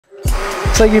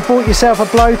So you bought yourself a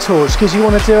blowtorch because you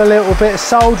want to do a little bit of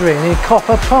soldering in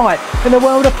copper pipe in the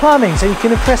world of plumbing so you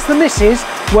can impress the missus?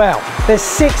 Well, there's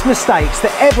 6 mistakes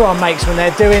that everyone makes when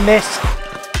they're doing this.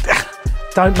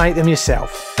 Don't make them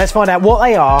yourself. Let's find out what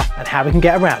they are and how we can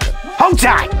get around them. Hold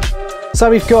tight! So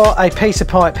we've got a piece of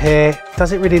pipe here.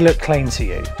 Does it really look clean to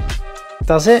you?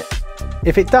 Does it?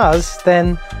 If it does,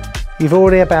 then you've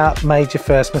already about made your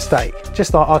first mistake.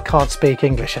 Just like I can't speak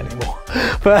English anymore.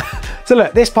 But so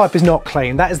look, this pipe is not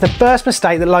clean. That is the first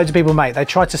mistake that loads of people make. They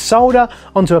try to solder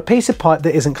onto a piece of pipe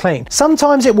that isn't clean.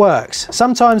 Sometimes it works.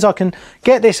 Sometimes I can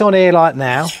get this on here like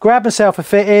now, grab myself a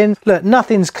fitting. Look,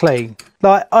 nothing's clean.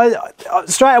 Like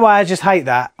straight away, I just hate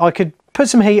that. I could put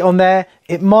some heat on there.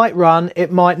 It might run,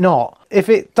 it might not. If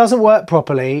it doesn't work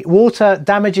properly, water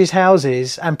damages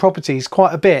houses and properties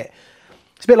quite a bit.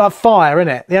 It's a bit like fire,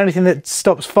 isn't it? The only thing that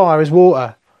stops fire is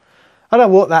water. I don't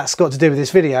know what that's got to do with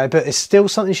this video, but it's still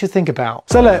something you should think about.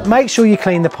 So look, make sure you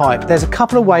clean the pipe. There's a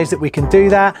couple of ways that we can do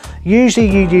that.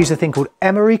 Usually you'd use a thing called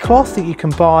emery cloth that you can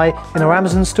buy in our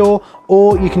Amazon store,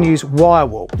 or you can use wire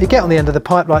wool. You get on the end of the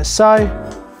pipe like so,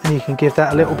 and you can give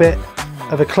that a little bit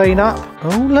of a clean up.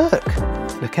 Oh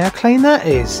look how clean that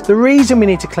is. The reason we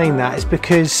need to clean that is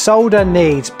because solder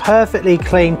needs perfectly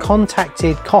clean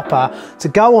contacted copper to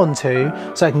go onto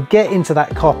so it can get into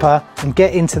that copper and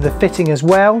get into the fitting as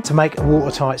well to make a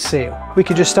watertight seal. We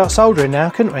could just start soldering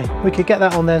now, couldn't we? We could get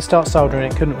that on there and start soldering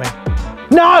it, couldn't we?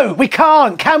 No, we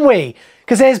can't, can we?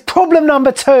 Because there's problem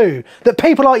number 2 that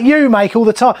people like you make all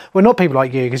the time. Well, not people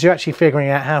like you, because you're actually figuring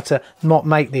out how to not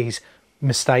make these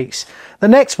mistakes. The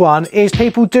next one is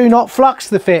people do not flux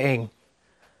the fitting.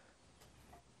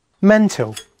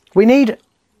 Mental. We need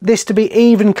this to be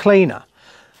even cleaner.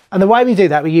 And the way we do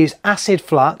that, we use acid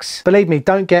flux. Believe me,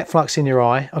 don't get flux in your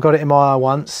eye. I got it in my eye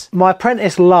once. My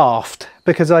apprentice laughed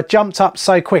because I jumped up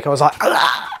so quick. I was like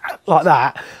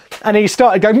that. And he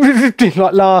started going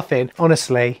like laughing.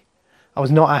 Honestly, I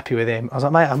was not happy with him. I was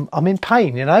like, mate, I'm in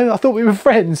pain, you know? I thought we were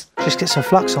friends. Just get some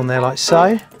flux on there like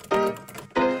so.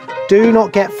 Do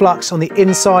not get flux on the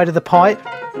inside of the pipe,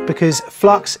 because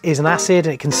flux is an acid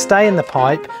and it can stay in the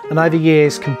pipe and over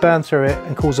years can burn through it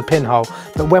and cause a pinhole.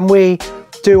 But when we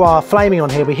do our flaming on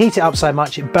here, we heat it up so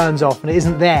much it burns off and it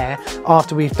isn't there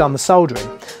after we've done the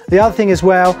soldering. The other thing as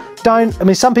well,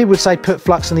 some people would say put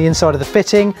flux on the inside of the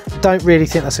fitting. Don't really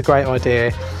think that's a great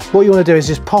idea. What you want to do is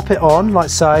just pop it on like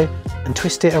so and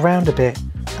twist it around a bit,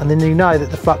 and then you know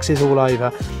that the flux is all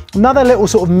over. Another little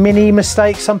sort of mini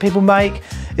mistake some people make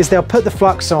is they'll put the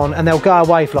flux on and they'll go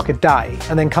away for like a day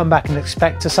and then come back and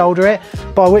expect to solder it,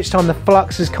 by which time the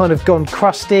flux has kind of gone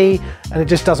crusty and it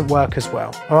just doesn't work as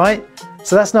well. All right,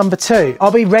 so that's number 2.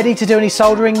 Are we ready to do any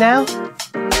soldering now?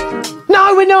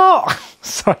 No, we're not.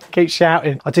 Sorry, I keep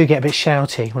shouting. I do get a bit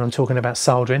shouty when I'm talking about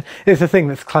soldering. It's the thing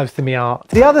that's close to my heart.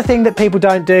 The other thing that people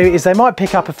don't do is they might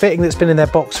pick up a fitting that's been in their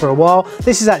box for a while.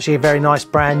 This is actually a very nice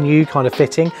brand new kind of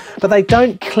fitting, but they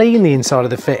don't clean the inside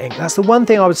of the fitting. That's the one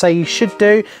thing I would say you should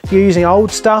do if you're using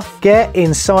old stuff. Get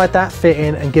inside that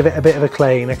fitting and give it a bit of a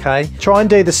clean, okay? Try and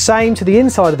do the same to the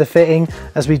inside of the fitting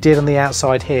as we did on the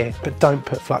outside here, but don't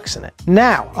put flux in it.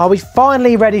 Now, are we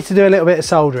finally ready to do a little bit of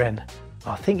soldering?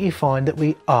 I think you find that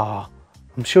we are.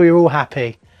 I'm sure you're all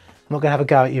happy. I'm not going to have a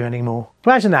go at you anymore.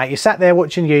 Imagine that, you sat there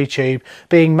watching YouTube,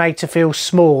 being made to feel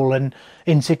small and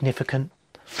insignificant,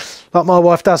 like my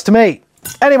wife does to me.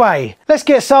 Anyway, let's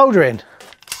get soldering.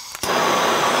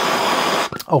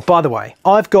 Oh, by the way,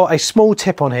 I've got a small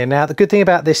tip on here now. The good thing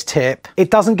about this tip,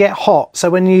 it doesn't get hot. So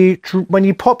when you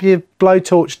pop your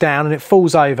blowtorch down and it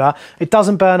falls over, it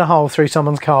doesn't burn a hole through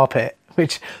someone's carpet,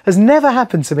 which has never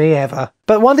happened to me ever.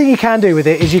 But one thing you can do with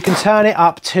it is you can turn it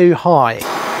up too high.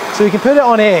 So we can put it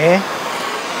on here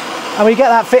and we get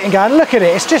that fitting going. Look at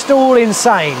it, it's just all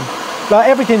insane. Like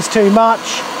everything's too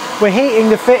much. We're heating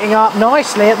the fitting up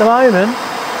nicely at the moment,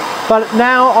 but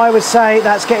now I would say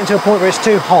that's getting to a point where it's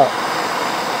too hot.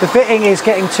 The fitting is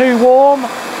getting too warm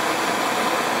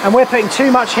and we're putting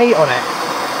too much heat on it.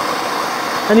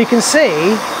 And you can see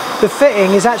the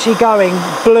fitting is actually going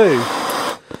blue.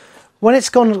 When it's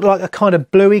gone like a kind of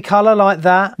bluey colour like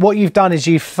that, what you've done is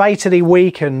you've fatally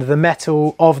weakened the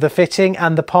metal of the fitting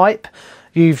and the pipe.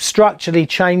 You've structurally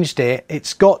changed it,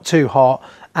 it's got too hot,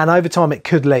 and over time it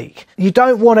could leak. You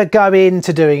don't want to go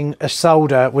into doing a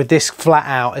solder with this flat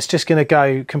out. It's just going to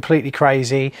go completely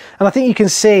crazy. And I think you can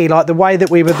see like the way that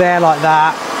we were there like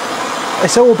that,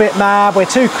 it's all a bit mad, we're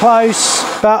too close.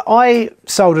 But I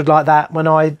soldered like that when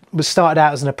I was started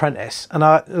out as an apprentice, and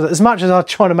as much as I'm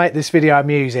trying to make this video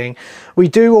amusing, we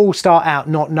do all start out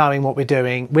not knowing what we're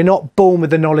doing. We're not born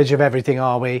with the knowledge of everything,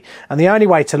 are we? And the only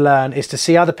way to learn is to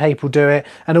see other people do it,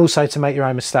 and also to make your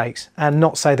own mistakes and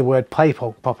not say the word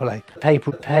PayPal properly.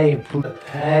 PayPal.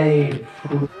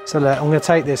 So look, I'm going to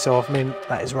take this off. I mean,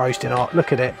 that is roasting hot.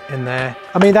 Look at it in there.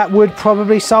 I mean, that would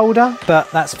probably solder,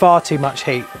 but that's far too much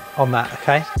heat on that,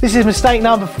 okay? This is mistake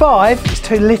number 5. It's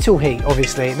too little heat,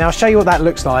 obviously. Now I'll show you what that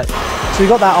looks like. So we've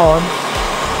got that on,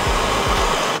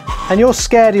 and you're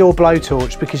scared of your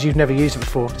blowtorch because you've never used it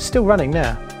before. It's still running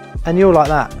now, and you're like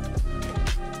that.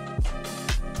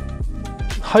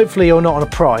 Hopefully you're not on a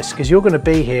price, because you're going to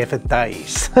be here for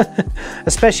days.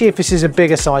 Especially if this is a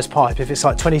bigger size pipe, if it's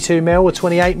like 22 mil or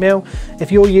 28 mil.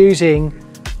 If you're using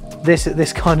this at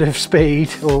this kind of speed,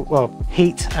 or well,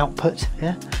 heat output,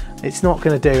 yeah, it's not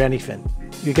going to do anything.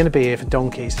 You're going to be here for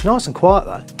donkeys. Nice and quiet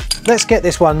though. Let's get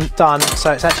this one done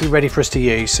so it's actually ready for us to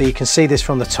use, so you can see this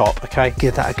from the top, okay?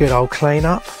 Give that a good old clean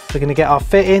up. We're going to get our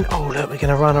fitting. Oh look, we're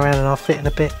going to run around in our fitting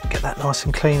a bit, get that nice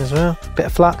and clean as well. Bit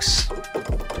of flux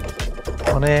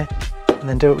on here, and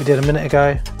then do what we did a minute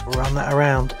ago, run that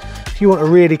around. If you want a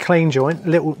really clean joint,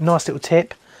 nice little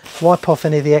tip, wipe off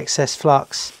any of the excess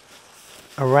flux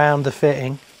around the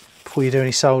fitting before you do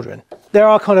any soldering. There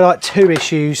are kind of like two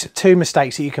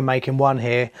mistakes that you can make in one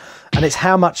here, and it's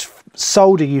how much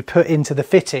solder you put into the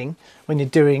fitting when you're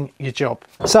doing your job.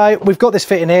 So we've got this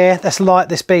fitting here. Let's light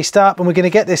this beast up, and we're going to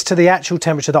get this to the actual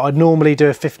temperature that I'd normally do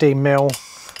a 15 mil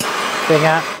thing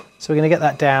at. So we're going to get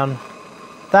that down.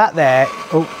 That there,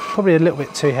 oh, probably a little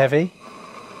bit too heavy.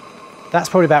 That's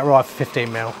probably about right for 15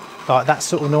 mil. Like that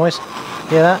sort of noise.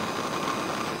 Hear that?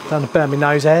 Don't burn my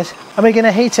nose hairs. And we're going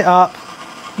to heat it up.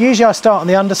 Usually I start on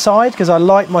the underside because I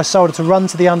like my solder to run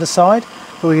to the underside.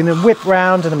 But we're going to whip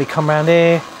round, and then we come round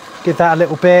here, give that a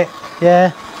little bit,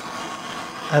 yeah.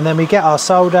 And then we get our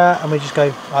solder and we just go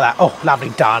like that. Oh, lovely,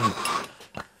 done.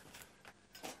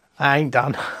 I ain't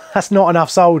done. That's not enough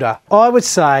solder. I would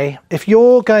say if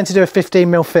you're going to do a 15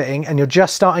 mil fitting and you're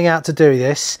just starting out to do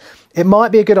this, it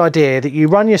might be a good idea that you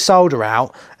run your solder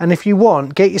out, and if you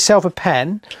want, get yourself a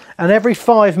pen, and every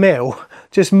 5 mil,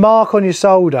 just mark on your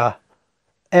solder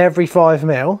every 5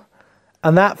 mil,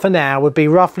 and that for now would be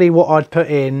roughly what I'd put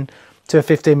in to a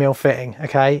 15 mil fitting,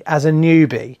 okay, as a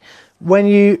newbie. When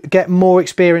you get more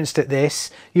experienced at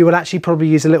this, you will actually probably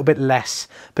use a little bit less,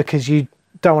 because you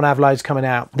don't want to have loads coming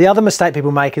out. The other mistake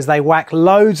people make is they whack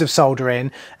loads of solder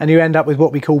in, and you end up with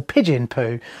what we call pigeon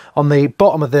poo on the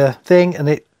bottom of the thing, and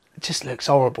it just looks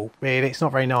horrible, really. It's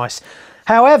not very nice.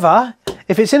 However,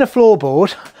 if it's in a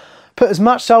floorboard, put as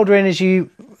much solder in as you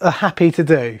are happy to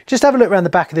do. Just have a look around the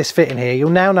back of this fitting here.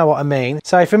 You'll now know what I mean.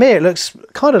 So for me, it looks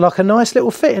kind of like a nice little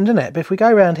fitting, doesn't it? But if we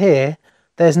go around here,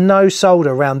 there's no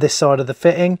solder around this side of the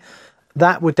fitting.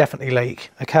 That would definitely leak,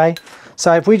 okay?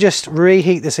 So if we just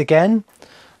reheat this again,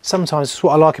 sometimes it's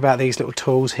what I like about these little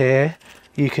tools here.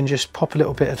 You can just pop a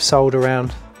little bit of solder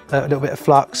around, a little bit of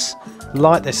flux,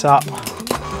 light this up.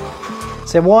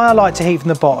 So why I like to heat from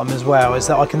the bottom as well is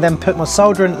that I can then put my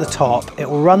solder in at the top, it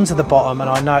will run to the bottom, and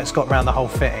I know it's got around the whole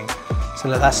fitting. So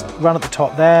look, that's run at the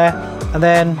top there, and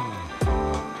then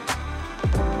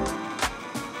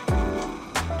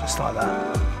just like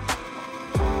that.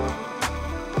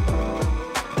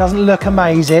 Doesn't look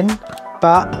amazing,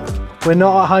 but we're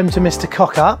not at home to Mr.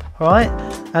 Cock Up, right?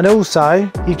 And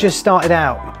also, you've just started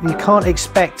out. You can't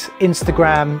expect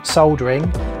Instagram soldering.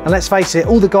 And let's face it,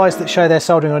 all the guys that show their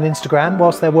soldering on Instagram,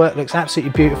 whilst their work looks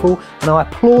absolutely beautiful, and I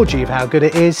applaud you for how good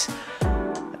it is,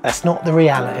 that's not the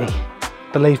reality.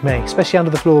 Believe me, especially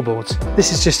under the floorboards.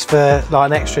 This is just for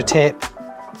like an extra tip.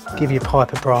 Give your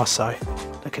pipe a brasso.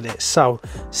 Look at it, so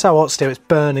hot still, it's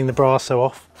burning the brasso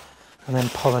off. And then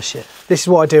polish it. This is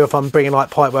what I do if I'm bringing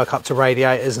like pipe work up to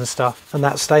radiators and stuff, and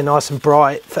that'll stay nice and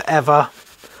bright forever.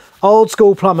 Old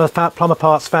school plumber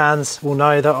parts fans will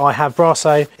know that I have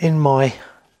brasso in my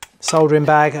soldering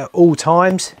bag at all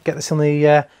times. Get this on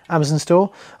the Amazon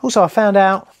store. Also, I found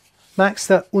out, Max,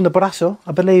 that un abrazo,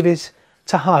 I believe, is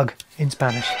to hug in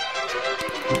Spanish.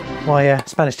 My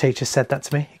Spanish teacher said that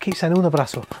to me. He keeps saying un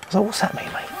abrazo. I was like, what's that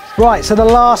mean, mate? Right, so the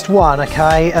last one,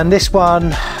 okay, and this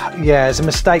one, yeah, is a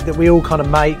mistake that we all kind of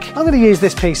make. I'm going to use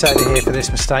this piece over here for this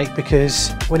mistake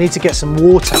because we need to get some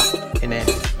water in it.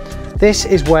 This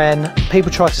is when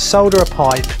people try to solder a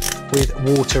pipe with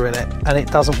water in it, and it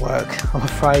doesn't work, I'm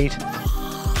afraid.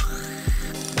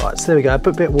 Right, so there we go,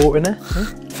 put a bit of water in there.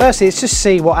 Firstly, let's just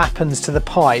see what happens to the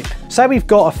pipe. Say we've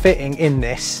got a fitting in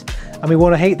this, and we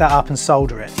want to heat that up and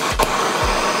solder it.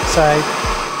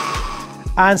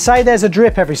 And say there's a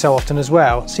drip every so often as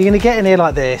well. So you're going to get in here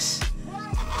like this.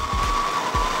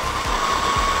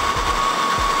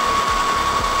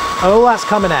 and all that's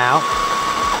coming out.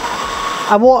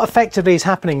 And what effectively is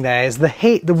happening there is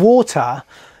the water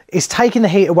is taking the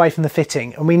heat away from the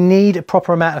fitting, and we need a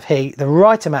proper amount of heat, the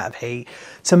right amount of heat,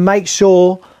 to make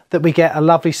sure that we get a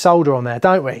lovely solder on there,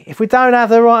 don't we? If we don't have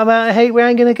the right amount of heat, we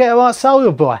ain't gonna get a right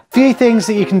solder, boy. Few things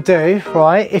that you can do,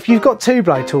 right? If you've got 2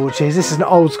 blow torches, this is an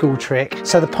old school trick.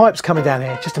 So the pipe's coming down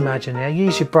here, just imagine, yeah?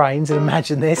 Use your brains and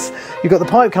imagine this. You've got the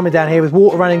pipe coming down here with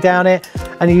water running down it,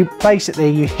 and you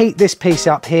heat this piece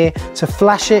up here to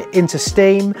flash it into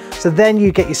steam. So then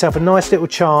you get yourself a nice little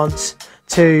chance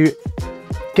to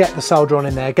get the solder on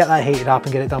in there, get that heated up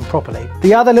and get it done properly.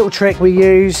 The other little trick we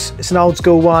use, it's an old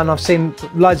school one, I've seen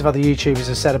loads of other YouTubers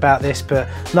have said about this, but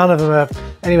none of them are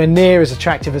anywhere near as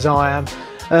attractive as I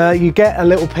am. You get a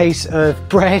little piece of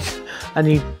bread and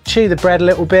you chew the bread a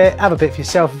little bit, have a bit for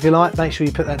yourself if you like, make sure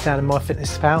you put that down in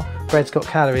MyFitnessPal, bread's got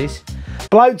calories.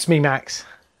 Bloats me, Max.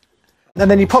 And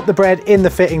then you pop the bread in the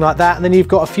fitting like that, and then you've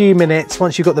got a few minutes,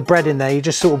 once you've got the bread in there, you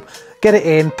just sort of get it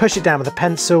in, push it down with a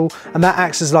pencil, and that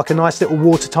acts as like a nice little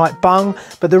watertight bung.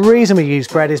 But the reason we use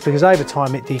bread is because over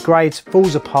time it degrades,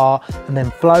 falls apart, and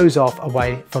then flows off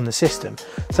away from the system.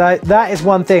 So that is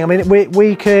one thing. I mean,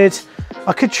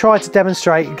 I could try to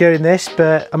demonstrate doing this,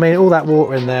 but I mean, all that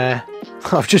water in there,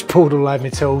 I've just poured all over my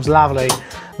tools, lovely.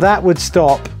 That would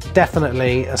stop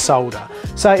definitely a solder.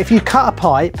 So if you cut a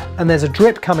pipe and there's a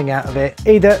drip coming out of it,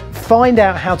 either find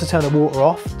out how to turn the water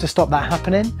off to stop that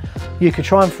happening. You could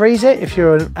try and freeze it if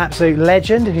you're an absolute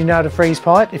legend and you know how to freeze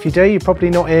pipe. If you do, you're probably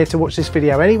not here to watch this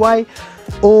video anyway.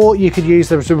 Or you could use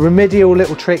the remedial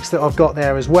little tricks that I've got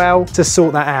there as well to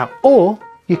sort that out. Or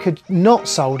you could not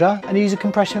solder and use a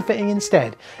compression fitting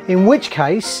instead. In which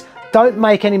case, don't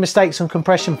make any mistakes on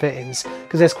compression fittings,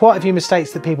 because there's quite a few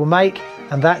mistakes that people make,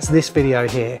 and that's this video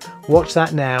here. Watch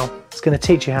that now. It's going to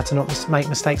teach you how to not make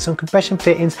mistakes on compression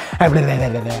fittings.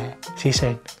 See you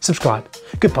soon. Subscribe.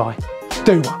 Goodbye.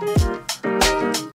 Do one.